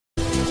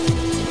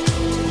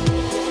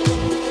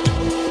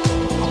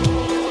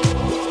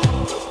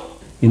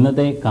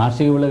ഇന്നത്തെ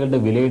കാർഷിക വിളകളുടെ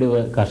വിലയിടിവ്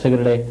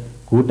കർഷകരുടെ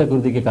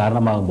കൂട്ടക്കുരുതിക്ക്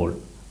കാരണമാകുമ്പോൾ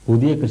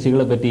പുതിയ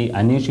കൃഷികളെപ്പറ്റി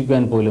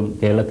അന്വേഷിക്കുവാൻ പോലും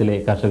കേരളത്തിലെ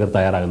കർഷകർ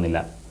തയ്യാറാകുന്നില്ല.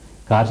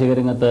 കാർഷിക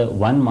രംഗത്ത്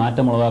വൻ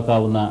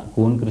മാറ്റമുളവാക്കാവുന്ന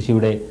കൂൺ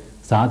കൃഷിയുടെ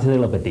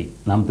സാധ്യതകളെപ്പറ്റി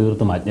നാം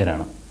തീർത്തും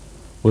അജ്ഞരാണ്.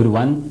 ഒരു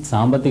വൻ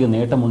സാമ്പത്തിക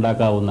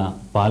നേട്ടമുണ്ടാക്കാവുന്ന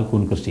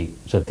പാൽക്കൂൺ കൃഷി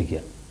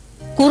ശ്രദ്ധിക്കുക.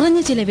 കുറഞ്ഞ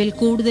ചിലവിൽ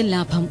കൂടുതൽ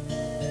ലാഭം.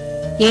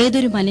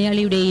 ഏതൊരു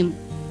മലയാളിയുടെയും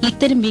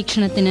ഇത്തരം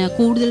വീക്ഷണത്തിന്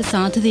കൂടുതൽ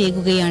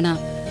സാധ്യതയേകുകയാണ്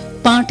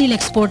പാട്ടീൽ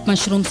എക്സ്പോർട്ട്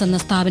മഷ്റൂംസ് എന്ന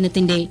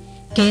സ്ഥാപനത്തിന്റെ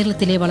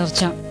കേരളത്തിലെ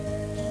വളർച്ച.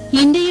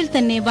 ഇന്ത്യയിൽ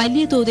തന്നെ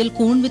വലിയ തോതിൽ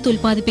കൂൺ വിത്ത്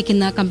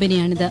ഉൽപ്പാദിപ്പിക്കുന്ന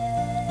കമ്പനിയാണിത്.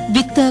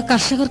 വിത്ത്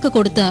കർഷകർക്ക്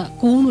കൊടുത്ത്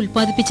കൂൺ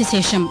ഉൽപ്പാദിപ്പിച്ച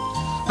ശേഷം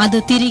അത്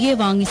തിരികെ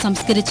വാങ്ങി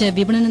സംസ്കരിച്ച്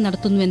വിപണനം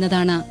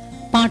നടത്തുന്നുവെന്നതാണ്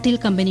പാട്ടീൽ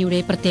കമ്പനിയുടെ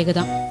പ്രത്യേകത.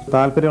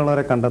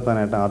 താല്പര്യമുള്ളവരെ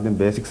കണ്ടെത്താനായിട്ട് ആദ്യം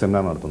ബേസിക്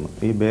സെമിനാർ നടത്തുന്നു.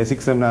 ഈ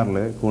ബേസിക് സെമിനാറിൽ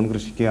കൂൺ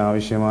കൃഷിക്ക്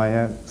ആവശ്യമായ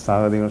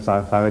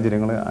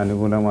സാഹചര്യങ്ങൾ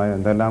അനുകൂലമായ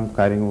എന്തെല്ലാം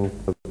കാര്യങ്ങൾ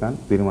ഉൾപ്പെടുത്താൻ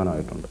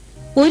തീരുമാനമായിട്ടുണ്ട്.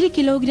 1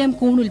 കിലോഗ്രാം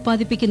കൂൺ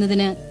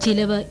ഉൽപ്പാദിപ്പിക്കുന്നതിന്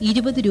ചിലവ്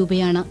 20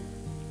 രൂപയാണ്.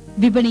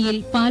 വിപണിയിൽ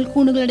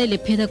പാൽക്കൂണുകളുടെ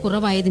ലഭ്യത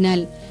കുറവായതിനാൽ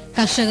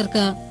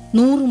കർഷകർക്ക്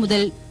 100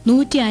 മുതൽ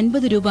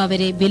 150 രൂപ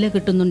വരെ വില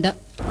കിട്ടുന്നുണ്ട്.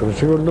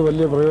 കൃഷി കൊണ്ട്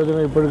വലിയ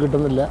പ്രയോജനം ഇപ്പോഴും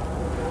കിട്ടുന്നില്ല.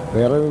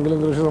 വേറെ ഏതെങ്കിലും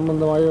കൃഷി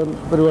സംബന്ധമായ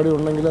പരിപാടി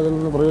ഉണ്ടെങ്കിൽ അതിൽ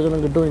നിന്ന് പ്രയോജനം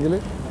കിട്ടുമെങ്കിൽ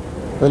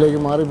അതിലേക്ക്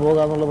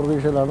മാറിപ്പോകാമെന്നുള്ള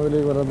പ്രതീക്ഷയിലാണ്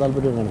ഇതിലേക്ക് വരാൻ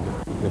താല്പര്യം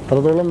കാണിക്കുന്നത്.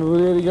 എത്രത്തോളം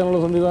വിപുലീകരിക്കാനുള്ള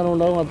സംവിധാനം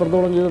ഉണ്ടാകും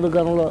അത്രത്തോളം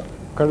ചെയ്തെടുക്കാനുള്ള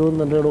കഴിവും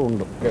തൻ്റെ ഇടവും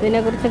ഉണ്ട്.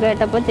 ഇതിനെക്കുറിച്ച്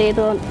കേട്ടപ്പോൾ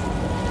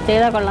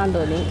ചെയ്താൽ കൊള്ളാൻ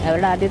തോന്നി.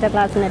 അവരുടെ ആദ്യത്തെ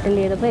ക്ലാസ്സിന്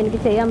അറ്റൻഡ് ചെയ്തപ്പോൾ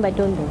എനിക്ക് ചെയ്യാൻ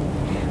പറ്റുമെന്ന് തോന്നി.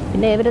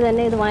 പിന്നെ ഇവർ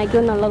തന്നെ ഇത്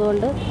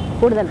വാങ്ങിക്കുമെന്നുള്ളതുകൊണ്ട്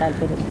കൂടുതൽ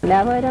താല്പര്യം.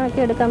 ലാഭകരമാക്കി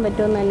എടുക്കാൻ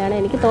പറ്റുമെന്ന് തന്നെയാണ്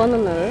എനിക്ക്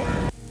തോന്നുന്നത്.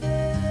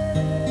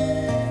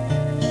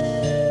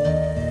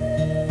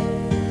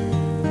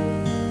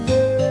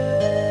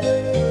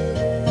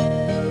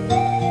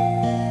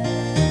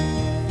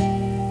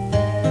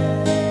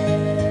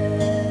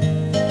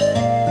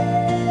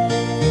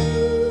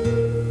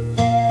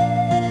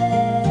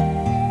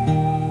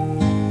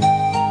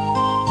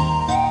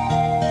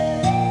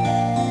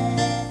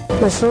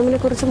 മഷ്റൂമിനെ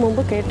കുറിച്ച് മുമ്പ്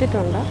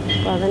കേട്ടിട്ടുണ്ട്.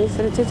 അപ്പോൾ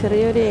അതനുസരിച്ച്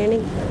ചെറിയൊരു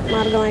ഏണിംഗ്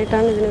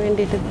മാർഗമായിട്ടാണ് ഇതിന്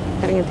വേണ്ടിയിട്ട്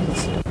ഇറങ്ങി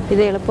തിരിച്ചത്.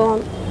 ഇത്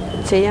എളുപ്പം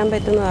ചെയ്യാൻ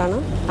പറ്റുന്നതാണ്.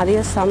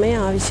 അധികം സമയം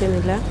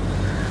ആവശ്യമില്ല.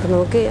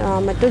 നമുക്ക്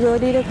മറ്റു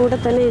ജോലിയുടെ കൂടെ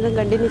തന്നെ ഇത്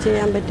കണ്ടിന്യൂ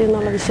ചെയ്യാൻ പറ്റും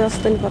എന്നുള്ള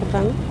വിശ്വാസത്തിന്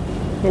പുറത്താണ്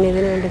ഞാൻ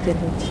ഇതിനു വേണ്ടി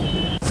തീരുമാനിച്ചത്.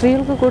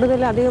 സ്ത്രീകൾക്ക് കൂടുതൽ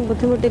അധികം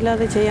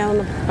ബുദ്ധിമുട്ടില്ലാതെ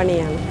ചെയ്യാവുന്ന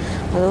പണിയാണ്.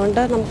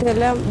 അതുകൊണ്ട് നമുക്ക്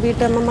എല്ലാ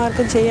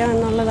വീട്ടമ്മമാർക്കും ചെയ്യാം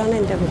എന്നുള്ളതാണ്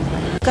എൻ്റെ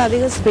അഭിപ്രായം. നമുക്ക്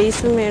അധികം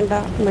സ്പേസും വേണ്ട.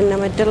 പിന്നെ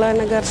മറ്റുള്ള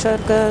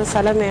കർഷകർക്ക്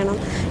സ്ഥലം വേണം.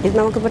 ഇത്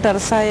നമുക്കിപ്പോൾ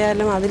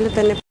ടെറസായാലും അതിൽ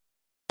തന്നെ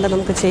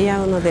നമുക്ക്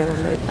ചെയ്യാവുന്നതേ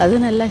ഉള്ളൂ. അത്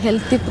നല്ല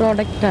ഹെൽത്തി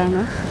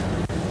പ്രോഡക്റ്റാണ്.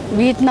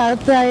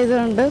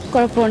 വീട്ടിനകത്തായതുകൊണ്ട്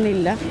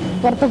കുഴപ്പമൊന്നുമില്ല.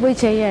 പുറത്ത് പോയി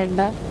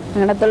ചെയ്യേണ്ട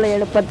അങ്ങനത്തുള്ള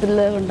എളുപ്പത്തിൽ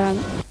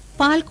കൊണ്ടാണ്.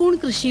 പാൽക്കൂൺ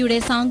കൃഷിയുടെ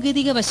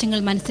സാങ്കേതിക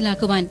വശങ്ങൾ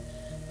മനസ്സിലാക്കുവാൻ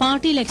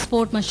പാട്ടീൽ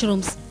എക്സ്പോർട്ട്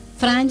മഷ്റൂംസ്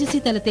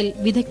ಫ್ರಾಂಚೈಸಿ ತಲത്തിൽ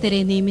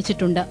ವಿದಗ್ಧരെ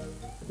ನೇಮಿಸಿട്ടുണ്ട്.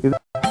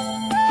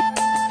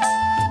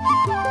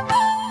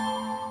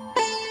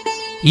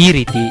 ಈ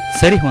ರೀತಿ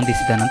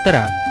ಸರಿಹೊಂದಿಸಿದ ನಂತರ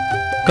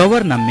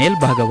ಕವರ್ನ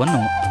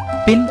ಮೇಲ್ಭಾಗವನ್ನು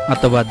ಪಿನ್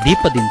ಅಥವಾ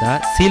ದೀಪದಿಂದ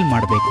ಸೀಲ್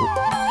ಮಾಡಬೇಕು.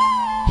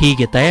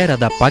 ಹೀಗೆ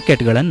ತಯಾರಾದ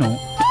ಪಾಕೆಟ್ಗಳನ್ನು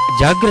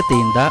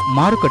ಜಾಗ್ರತೆಯಿಂದ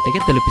ಮಾರುಕಟ್ಟೆಗೆ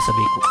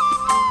ತಲುಪಿಸಬೇಕು.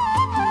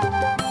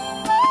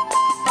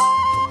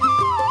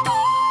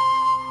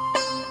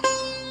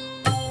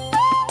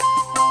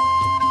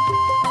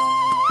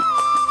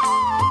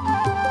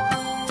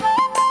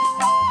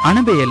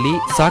 ಅಣಬೆಯಲ್ಲಿ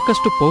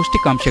ಸಾಕಷ್ಟು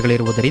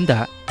ಪೌಷ್ಟಿಕಾಂಶಗಳಿರುವುದರಿಂದ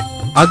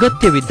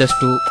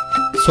ಅಗತ್ಯವಿದ್ದಷ್ಟು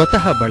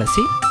ಸ್ವತಃ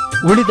ಬಳಸಿ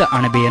ಉಳಿದ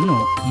ಅಣಬೆಯನ್ನು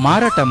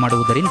ಮಾರಾಟ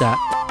ಮಾಡುವುದರಿಂದ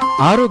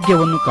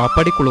ಆರೋಗ್ಯವನ್ನು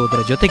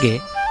ಕಾಪಾಡಿಕೊಳ್ಳುವುದರ ಜೊತೆಗೆ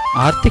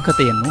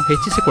ಆರ್ಥಿಕತೆಯನ್ನು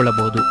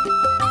ಹೆಚ್ಚಿಸಿಕೊಳ್ಳಬಹುದು.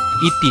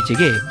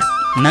 ಇತ್ತೀಚೆಗೆ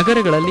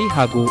ನಗರಗಳಲ್ಲಿ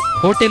ಹಾಗೂ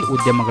ಹೋಟೆಲ್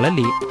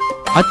ಉದ್ಯಮಗಳಲ್ಲಿ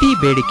ಅತಿ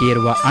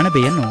ಬೇಡಿಕೆಯಿರುವ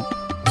ಅಣಬೆಯನ್ನು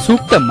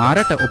ಸೂಕ್ತ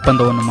ಮಾರಾಟ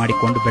ಒಪ್ಪಂದವನ್ನು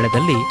ಮಾಡಿಕೊಂಡು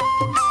ಬೆಳೆದಲ್ಲಿ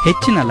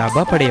ಹೆಚ್ಚಿನ ಲಾಭ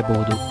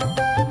ಪಡೆಯಬಹುದು.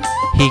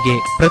 ಹೀಗೆ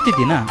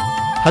ಪ್ರತಿದಿನ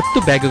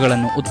 10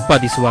 ಬ್ಯಾಗುಗಳನ್ನು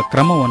ಉತ್ಪಾದಿಸುವ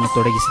ಕ್ರಮವನ್ನು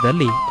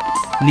ತೊಡಗಿಸಿದಲ್ಲಿ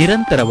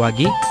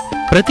ನಿರಂತರವಾಗಿ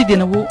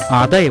ಪ್ರತಿದಿನವೂ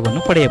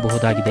ಆದಾಯವನ್ನು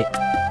ಪಡೆಯಬಹುದಾಗಿದೆ.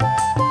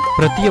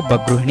 ಪ್ರತಿಯೊಬ್ಬ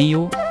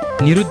ಗೃಹಿಣಿಯೂ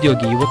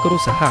ನಿರುದ್ಯೋಗಿ ಯುವಕರೂ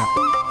ಸಹ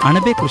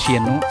ಅಣಬೆ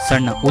ಕೃಷಿಯನ್ನು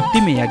ಸಣ್ಣ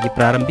ಉದ್ದಿಮೆಯಾಗಿ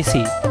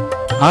ಪ್ರಾರಂಭಿಸಿ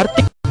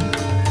ಆರ್ಥಿಕ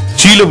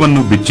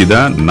ಚೀಲವನ್ನು ಬಿಚ್ಚಿದ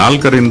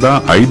 4 ರಿಂದ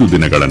 5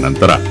 ದಿನಗಳ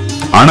ನಂತರ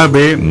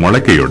ಅಣಬೆ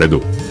ಮೊಳಕೆಯೊಡೆದು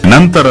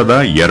ನಂತರದ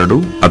 2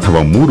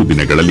 ಅಥವಾ 3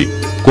 ದಿನಗಳಲ್ಲಿ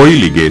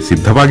ಕೊಯ್ಲಿಗೆ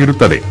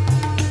ಸಿದ್ಧವಾಗಿರುತ್ತದೆ.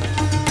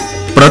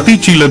 ಪ್ರತಿ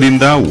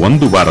ಚೀಲದಿಂದ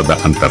 1 ವಾರದ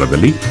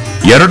ಅಂತರದಲ್ಲಿ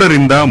 2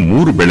 ರಿಂದ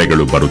 3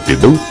 ಬೆಳೆಗಳು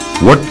ಬರುತ್ತಿದ್ದು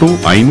ಒಟ್ಟು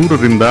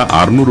 500 ರಿಂದ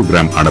 600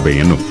 ಗ್ರಾಂ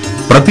ಅಣಬೆಯನ್ನು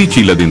ಪ್ರತಿ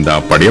ಚೀಲದಿಂದ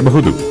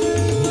ಪಡೆಯಬಹುದು.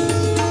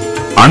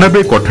 ಅಣಬೆ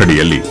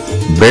ಕೊಠಡಿಯಲ್ಲಿ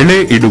ಬೆಳೆ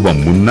ಇಡುವ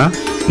ಮುನ್ನ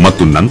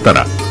ಮತ್ತು ನಂತರ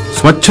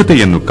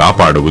ಸ್ವಚ್ಛತೆಯನ್ನು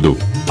ಕಾಪಾಡುವುದು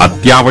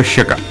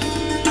ಅತ್ಯವಶ್ಯಕ.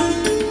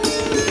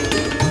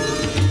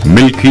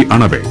 ಮಿಲ್ಕಿ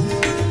ಅಣಬೆ.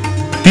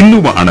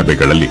 ತಿನ್ನುವ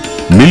ಅಣಬೆಗಳಲ್ಲಿ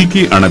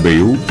ಮಿಲ್ಕಿ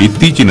ಅಣಬೆಯು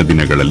ಇತ್ತೀಚಿನ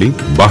ದಿನಗಳಲ್ಲಿ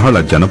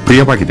ಬಹಳ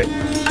ಜನಪ್ರಿಯವಾಗಿದೆ.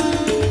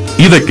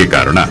 ಇದಕ್ಕೆ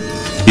ಕಾರಣ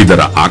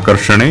ಇದರ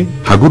ಆಕರ್ಷಣೆ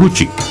ಹಾಗೂ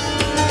ರುಚಿ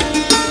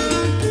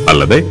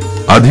ಅಲ್ಲದೆ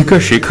ಅಧಿಕ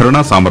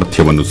ಶೇಖರಣಾ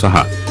ಸಾಮರ್ಥ್ಯವನ್ನು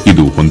ಸಹ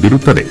ಇದು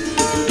ಹೊಂದಿರುತ್ತದೆ.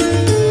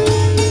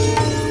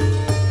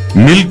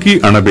 ಮಿಲ್ಕಿ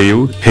ಅಣಬೆಯು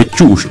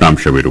ಹೆಚ್ಚು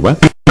ಉಷ್ಣಾಂಶವಿರುವ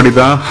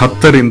ಪಡೆದ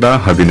 10 ರಿಂದ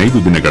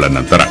 15 ದಿನಗಳ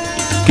ನಂತರ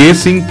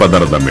ಕೇಸಿಂಗ್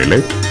ಪದರದ ಮೇಲೆ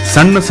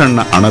ಸಣ್ಣ ಸಣ್ಣ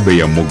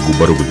ಅಣಬೆಯ ಮೊಗ್ಗು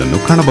ಬರುವುದನ್ನು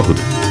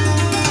ಕಾಣಬಹುದು.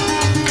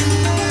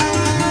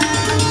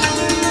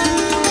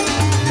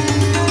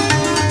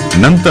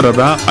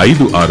 ನಂತರದ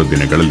 5-6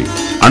 ದಿನಗಳಲ್ಲಿ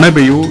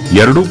ಅಣಬೆಯು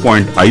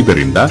 2.5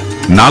 ರಿಂದ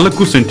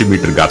 4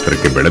 ಸೆಂಟಿಮೀಟರ್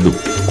ಗಾತ್ರಕ್ಕೆ ಬೆಳೆದು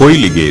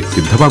ಕೊಯ್ಲಿಗೆ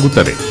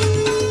ಸಿದ್ಧವಾಗುತ್ತದೆ.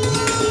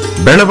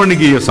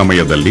 ಬೆಳವಣಿಗೆಯ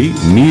ಸಮಯದಲ್ಲಿ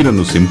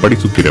ನೀರನ್ನು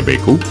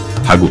ಸಿಂಪಡಿಸುತ್ತಿರಬೇಕು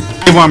ಹಾಗೂ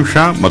ತೇವಾಂಶ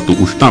ಮತ್ತು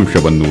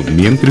ಉಷ್ಣಾಂಶವನ್ನು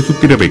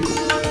ನಿಯಂತ್ರಿಸುತ್ತಿರಬೇಕು.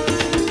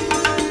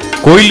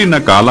 ಕೊಯ್ಲಿನ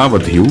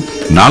ಕಾಲಾವಧಿಯು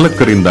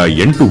 4 ರಿಂದ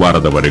 8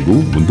 ವಾರದವರೆಗೂ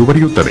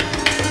ಮುಂದುವರಿಯುತ್ತದೆ.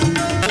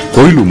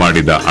 ಕೊಯ್ಲು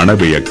ಮಾಡಿದ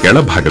ಅಣಬೆಯ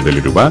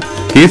ಕೆಳಭಾಗದಲ್ಲಿರುವ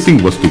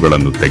ಕೇಸಿಂಗ್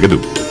ವಸ್ತುಗಳನ್ನು ತೆಗೆದು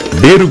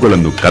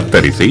ಬೇರುಗಳನ್ನು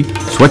ಕತ್ತರಿಸಿ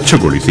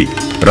ಸ್ವಚ್ಛಗೊಳಿಸಿ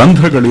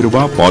ರಂಧ್ರಗಳಿರುವ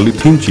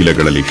ಪಾಲಿಥೀನ್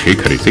ಚೀಲಗಳಲ್ಲಿ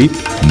ಶೇಖರಿಸಿ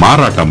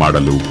ಮಾರಾಟ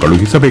ಮಾಡಲು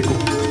ಕಳುಹಿಸಬೇಕು.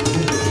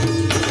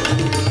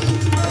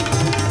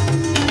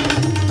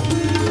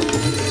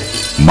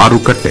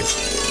 ಮಾರುಕಟ್ಟೆ.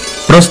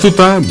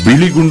 ಪ್ರಸ್ತುತ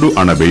ಬಿಳಿಗುಂಡು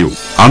ಅಣಬೆಯು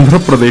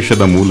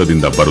ಆಂಧ್ರಪ್ರದೇಶದ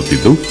ಮೂಲದಿಂದ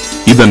ಬರುತ್ತಿದ್ದು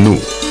ಇದನ್ನು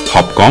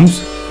ಹಾಪ್ಕಾಮ್ಸ್,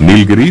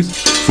 ನೀಲ್ಗಿರೀಸ್,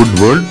 ಫುಡ್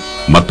ವರ್ಲ್ಡ್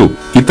ಮತ್ತು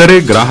ಇತರೆ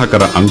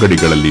ಗ್ರಾಹಕರ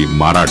ಅಂಗಡಿಗಳಲ್ಲಿ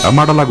ಮಾರಾಟ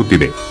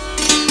ಮಾಡಲಾಗುತ್ತಿದೆ.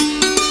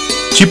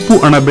 ಚಿಪ್ಪು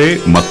ಅಣಬೆ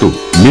ಮತ್ತು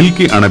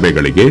ಮಿಲ್ಕಿ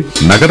ಅಣಬೆಗಳಿಗೆ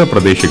ನಗರ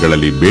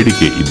ಪ್ರದೇಶಗಳಲ್ಲಿ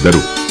ಬೇಡಿಕೆ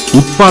ಇದ್ದರೂ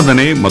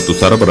ಉತ್ಪಾದನೆ ಮತ್ತು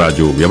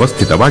ಸರಬರಾಜು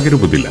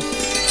ವ್ಯವಸ್ಥಿತವಾಗಿರುವುದಿಲ್ಲ.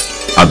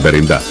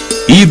 ಆದ್ದರಿಂದ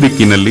ಈ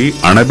ದಿಕ್ಕಿನಲ್ಲಿ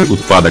ಅಣಬೆ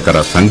ಉತ್ಪಾದಕರ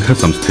ಸಂಘ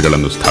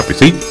ಸಂಸ್ಥೆಗಳನ್ನು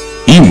ಸ್ಥಾಪಿಸಿ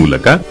ಈ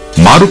ಮೂಲಕ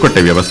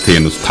ಮಾರುಕಟ್ಟೆ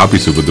ವ್ಯವಸ್ಥೆಯನ್ನು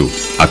ಸ್ಥಾಪಿಸುವುದು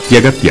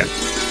ಅತ್ಯಗತ್ಯ.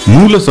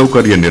 ಮೂಲ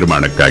ಸೌಕರ್ಯ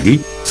ನಿರ್ಮಾಣಕ್ಕಾಗಿ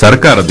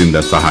ಸರ್ಕಾರದಿಂದ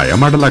ಸಹಾಯ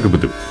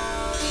ಮಾಡಲಾಗುವುದು.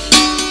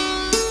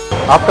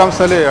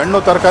 ಆಪ್ಕಾಮ್ಸ್ನಲ್ಲಿ ಹಣ್ಣು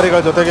ತರಕಾರಿಗಳ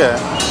ಜೊತೆಗೆ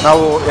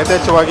ನಾವು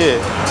ಯಥೇಚ್ಛವಾಗಿ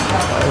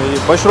ಈ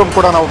ಮಶ್ರೂಮ್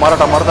ಕೂಡ ನಾವು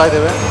ಮಾರಾಟ ಮಾಡ್ತಾ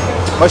ಇದ್ದೇವೆ.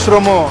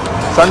 ಮಶ್ರೂಮು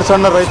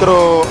ಸಣ್ಣ ರೈತರು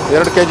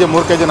 2 kg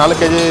 3 kg 4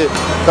 kg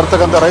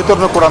ತರ್ತಕ್ಕಂಥ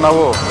ರೈತರನ್ನು ಕೂಡ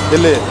ನಾವು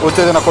ಇಲ್ಲಿ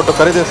ಉತ್ತೇಜನ ಕೊಟ್ಟು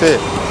ಖರೀದಿಸಿ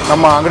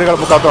ನಮ್ಮ ಅಂಗಡಿಗಳ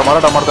ಮುಖಾಂತರ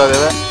ಮಾರಾಟ ಮಾಡ್ತಾ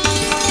ಇದ್ದೇವೆ.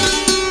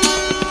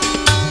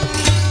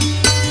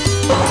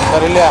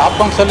 ಸರ್, ಇಲ್ಲಿ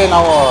ಆಪ್ಕಾಮ್ಸಲ್ಲಿ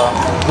ನಾವು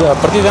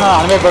ಪ್ರತಿದಿನ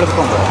ಅಣಬೆ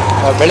ಬೆಳೆದುಕೊಂಡು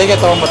ಬೆಳಿಗ್ಗೆ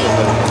ತೊಗೊಂಬರ್ತೀವಿ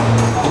ಸರ್.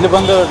 ಇಲ್ಲಿ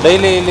ಬಂದು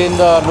ಡೈಲಿ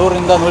ಇಲ್ಲಿಂದ 100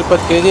 ರಿಂದ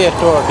 120 kg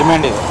ಅಷ್ಟು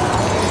ಡಿಮ್ಯಾಂಡ್ ಇದೆ.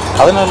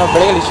 ಅದನ್ನು ನಾವು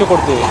ಬೆಳಗ್ಗೆ ಇಶ್ಯೂ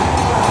ಕೊಡ್ತೀವಿ.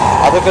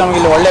 ಅದಕ್ಕೆ ನಮಗೆ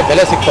ಇಲ್ಲಿ ಒಳ್ಳೆ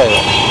ಬೆಲೆ ಸಿಗ್ತಾ ಇದೆ.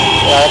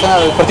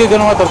 ಯಾಕಂದರೆ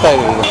ಪ್ರತಿದಿನ ತರ್ತಾ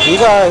ಇದ್ದೀವಿ.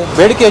 ಈಗ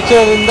ಬೇಡಿಕೆ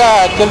ಹೆಚ್ಚಿರೋದ್ರಿಂದ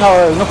ಆ್ಯಕ್ಚುಲಿ ನಾವು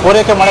ಇನ್ನೂ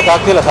ಪೂರೈಕೆ ಮಾಡೋಕ್ಕೆ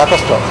ಆಗ್ತಿಲ್ಲ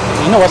ಸಾಕಷ್ಟು.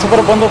 ಇನ್ನು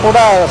ಹೊಸಬರು ಬಂದು ಕೂಡ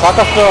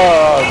ಸಾಕಷ್ಟು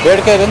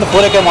ಬೇಡಿಕೆ ಇದರಿಂದ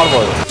ಪೂರೈಕೆ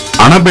ಮಾಡ್ಬೋದು.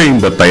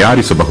 ಅಣಬೆಯಿಂದ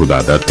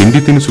ತಯಾರಿಸಬಹುದಾದ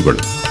ತಿಂಡಿ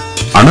ತಿನಿಸುಗಳು.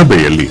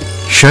 ಅಣಬೆಯಲ್ಲಿ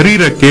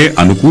ಶರೀರಕ್ಕೆ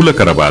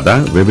ಅನುಕೂಲಕರವಾದ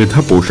ವಿವಿಧ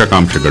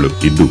ಪೋಷಕಾಂಶಗಳು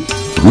ಇದ್ದು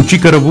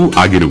ರುಚಿಕರವೂ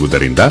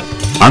ಆಗಿರುವುದರಿಂದ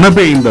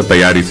ಅಣಬೆಯಿಂದ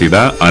ತಯಾರಿಸಿದ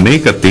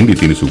ಅನೇಕ ತಿಂಡಿ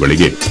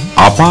ತಿನಿಸುಗಳಿಗೆ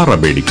ಅಪಾರ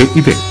ಬೇಡಿಕೆ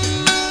ಇದೆ.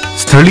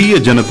 ಸ್ಥಳೀಯ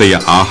ಜನತೆಯ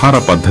ಆಹಾರ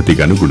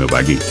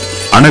ಪದ್ಧತಿಗನುಗುಣವಾಗಿ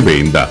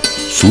ಅಣಬೆಯಿಂದ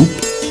ಸೂಪ್,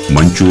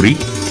 ಮಂಚೂರಿ,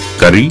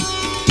 ಕರಿ,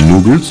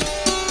 ನೂಡಲ್ಸ್,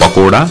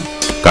 ಪಕೋಡಾ,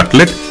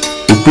 ಕಟ್ಲೆಟ್,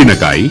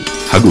 ಉಪ್ಪಿನಕಾಯಿ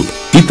ಹಾಗೂ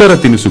ಇತರ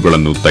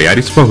ತಿನಿಸುಗಳನ್ನು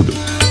ತಯಾರಿಸಬಹುದು.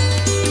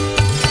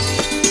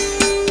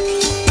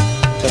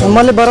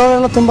 ನಮ್ಮಲ್ಲಿ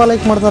ಬರೋರೆಲ್ಲ ತುಂಬ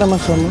ಲೈಕ್ ಮಾಡ್ತಾರೆ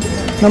ಮಶ್ರೂಮ್.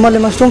 ನಮ್ಮಲ್ಲಿ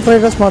ಮಶ್ರೂಮ್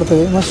ಫ್ರೈಡ್ ರೈಸ್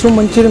ಮಾಡ್ತೀವಿ, ಮಶ್ರೂಮ್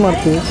ಮಂಚೂರಿ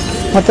ಮಾಡ್ತೀವಿ,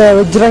 ಮತ್ತು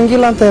ವೆಜ್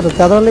ರಂಗೀಲ ಅಂತ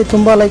ಇರುತ್ತೆ. ಅದರಲ್ಲಿ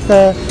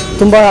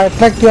ತುಂಬ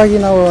ಅಟ್ರಾಕ್ಟಿವ್ ಆಗಿ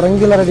ನಾವು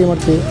ರಂಗೀಲ ರೆಡಿ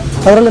ಮಾಡ್ತೀವಿ.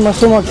 ಅದರಲ್ಲಿ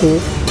ಮಶ್ರೂಮ್ ಹಾಕ್ತೀವಿ.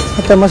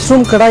 ಮತ್ತು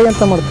ಮಶ್ರೂಮ್ ಕಡಾಯಿ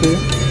ಅಂತ ಮಾಡ್ತೀವಿ,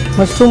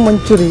 ಮಶ್ರೂಮ್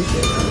ಮಂಚೂರಿ,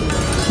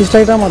 ಇಷ್ಟು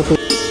ಐಟಮ್ ಮಾಡ್ತೀವಿ.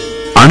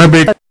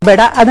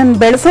 ಬೇಡ, ಅದನ್ನು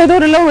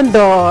ಬೆಳೆಸೋದ್ರಲ್ಲ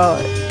ಒಂದು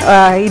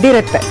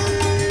ಇದಿರುತ್ತೆ,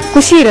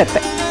 ಖುಷಿ ಇರುತ್ತೆ.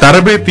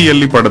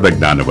 ತರಬೇತಿಯಲ್ಲಿ ಪಡೆದ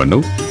ಜ್ಞಾನವನ್ನು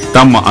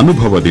ತಮ್ಮ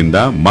ಅನುಭವದಿಂದ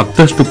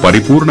ಮತ್ತಷ್ಟು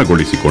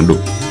ಪರಿಪೂರ್ಣಗೊಳಿಸಿಕೊಂಡು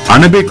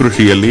ಅಣಬೆ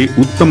ಕೃಷಿಯಲ್ಲಿ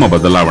ಉತ್ತಮ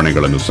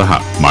ಬದಲಾವಣೆಗಳನ್ನು ಸಹ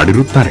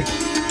ಮಾಡಿರುತ್ತಾರೆ.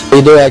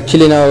 ಇದು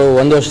ಆಕ್ಚುಲಿ ನಾವು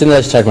 1 ವರ್ಷದಿಂದ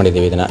ಸ್ಟಾರ್ಟ್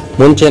ಮಾಡಿದ್ದೀವಿ. ಇದನ್ನ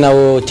ಮುಂಚೆ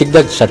ನಾವು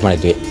ಚಿಕ್ಕದಾಗಿ ಸ್ಟಾರ್ಟ್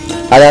ಮಾಡಿದ್ವಿ.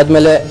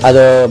 ಅದಾದ್ಮೇಲೆ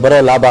ಅದು ಬರೋ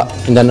ಲಾಭ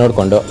ಇಂದ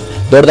ನೋಡಿಕೊಂಡು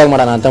ದೊಡ್ಡದಾಗಿ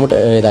ಮಾಡೋಣ ಅಂತ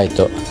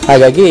ಇದಾಯಿತು.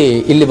 ಹಾಗಾಗಿ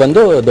ಇಲ್ಲಿ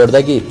ಬಂದು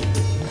ದೊಡ್ಡದಾಗಿ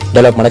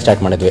ಡೆವಲಪ್ ಮಾಡೋಕ್ಕೆ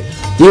ಸ್ಟಾರ್ಟ್ ಮಾಡಿದ್ವಿ.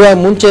 ಇವಾಗ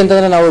ಮುಂಚೆ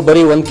ಅಂತಂದ್ರೆ ನಾವು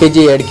ಬರೀ 1 kg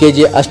 2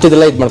 kg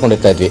ಅಷ್ಟಿದೆಲ್ಲ ಇದು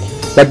ಮಾಡ್ಕೊಂಡಿರ್ತಾ ಇದ್ವಿ.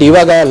 ಬಟ್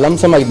ಇವಾಗ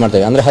ಲಂಸಮ್ ಆಗಿ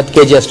ಮಾಡ್ತೇವೆ. ಅಂದರೆ 10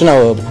 kg ಅಷ್ಟು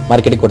ನಾವು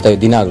ಮಾರ್ಕೆಟಿಗೆ ಕೊಡ್ತಾ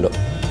ಇದ್ವಿ ದಿನಾಗಲೂ.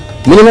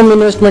 ಮಿನಿಮಮ್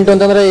ಇನ್ವೆಸ್ಟ್ಮೆಂಟ್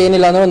ಅಂತಂದರೆ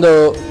ಏನಿಲ್ಲ ಅಂದರೆ ಒಂದು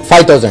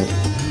 5000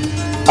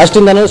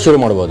 ಅಷ್ಟಿಂದನೂ ಶುರು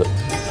ಮಾಡ್ಬೋದು.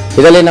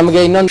 ಇದರಲ್ಲಿ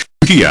ನಮಗೆ ಇನ್ನೊಂದು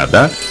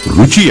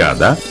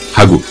ರುಚಿಯಾದ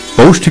ಹಾಗೂ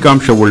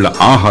ಪೌಷ್ಟಿಕಾಂಶವುಳ್ಳ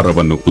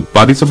ಆಹಾರವನ್ನು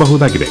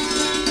ಉತ್ಪಾದಿಸಬಹುದಾಗಿದೆ.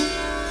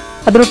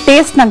 ಅದ್ರ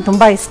ಟೇಸ್ಟ್ ನಂಗೆ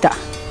ತುಂಬ ಇಷ್ಟ.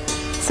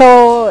 ಸೊ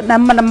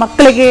ನಮ್ಮ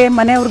ಮಕ್ಕಳಿಗೆ,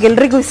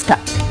 ಮನೆಯವ್ರಿಗೆಲ್ರಿಗೂ ಇಷ್ಟ.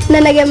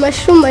 ನನಗೆ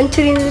ಮಶ್ರೂಮ್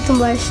ಮಂಚೂರಿ ಅಂದರೆ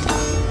ತುಂಬ ಇಷ್ಟ.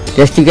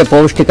 ಟೇಸ್ಟಿಗೆ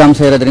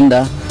ಪೌಷ್ಟಿಕಾಂಶ ಇರೋದ್ರಿಂದ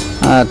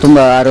ತುಂಬ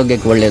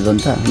ಆರೋಗ್ಯಕ್ಕೆ ಒಳ್ಳೆಯದು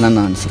ಅಂತ ನನ್ನ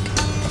ಅನಿಸಿಕೆ.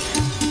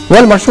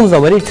 Well, mushrooms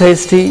are very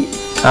tasty,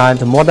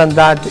 and more than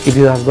that, it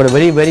has got a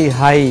very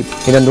high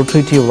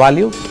nutritive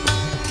value.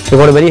 It's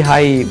got a very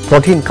high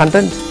protein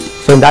content.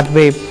 So in that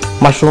way,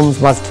 mushrooms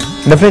must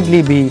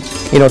definitely be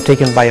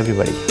taken by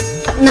everybody.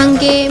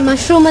 ನನಗೆ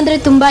mushroom ಅಂದರೆ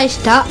ತುಂಬ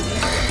ಇಷ್ಟ.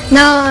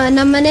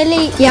 ನಮ್ಮ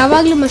ಮನೇಲಿ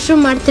ಯಾವಾಗಲೂ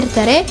mushroom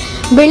ಮಾಡ್ತಿರ್ತಾರೆ,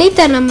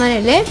 ಬೆಳೀತಾರೆ ನಮ್ಮ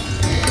ಮನೇಲಿ.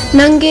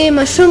 ನನಗೆ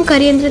ಮಶ್ರೂಮ್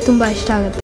ಕರಿ ಅಂದರೆ ತುಂಬ ಇಷ್ಟ ಆಗುತ್ತೆ.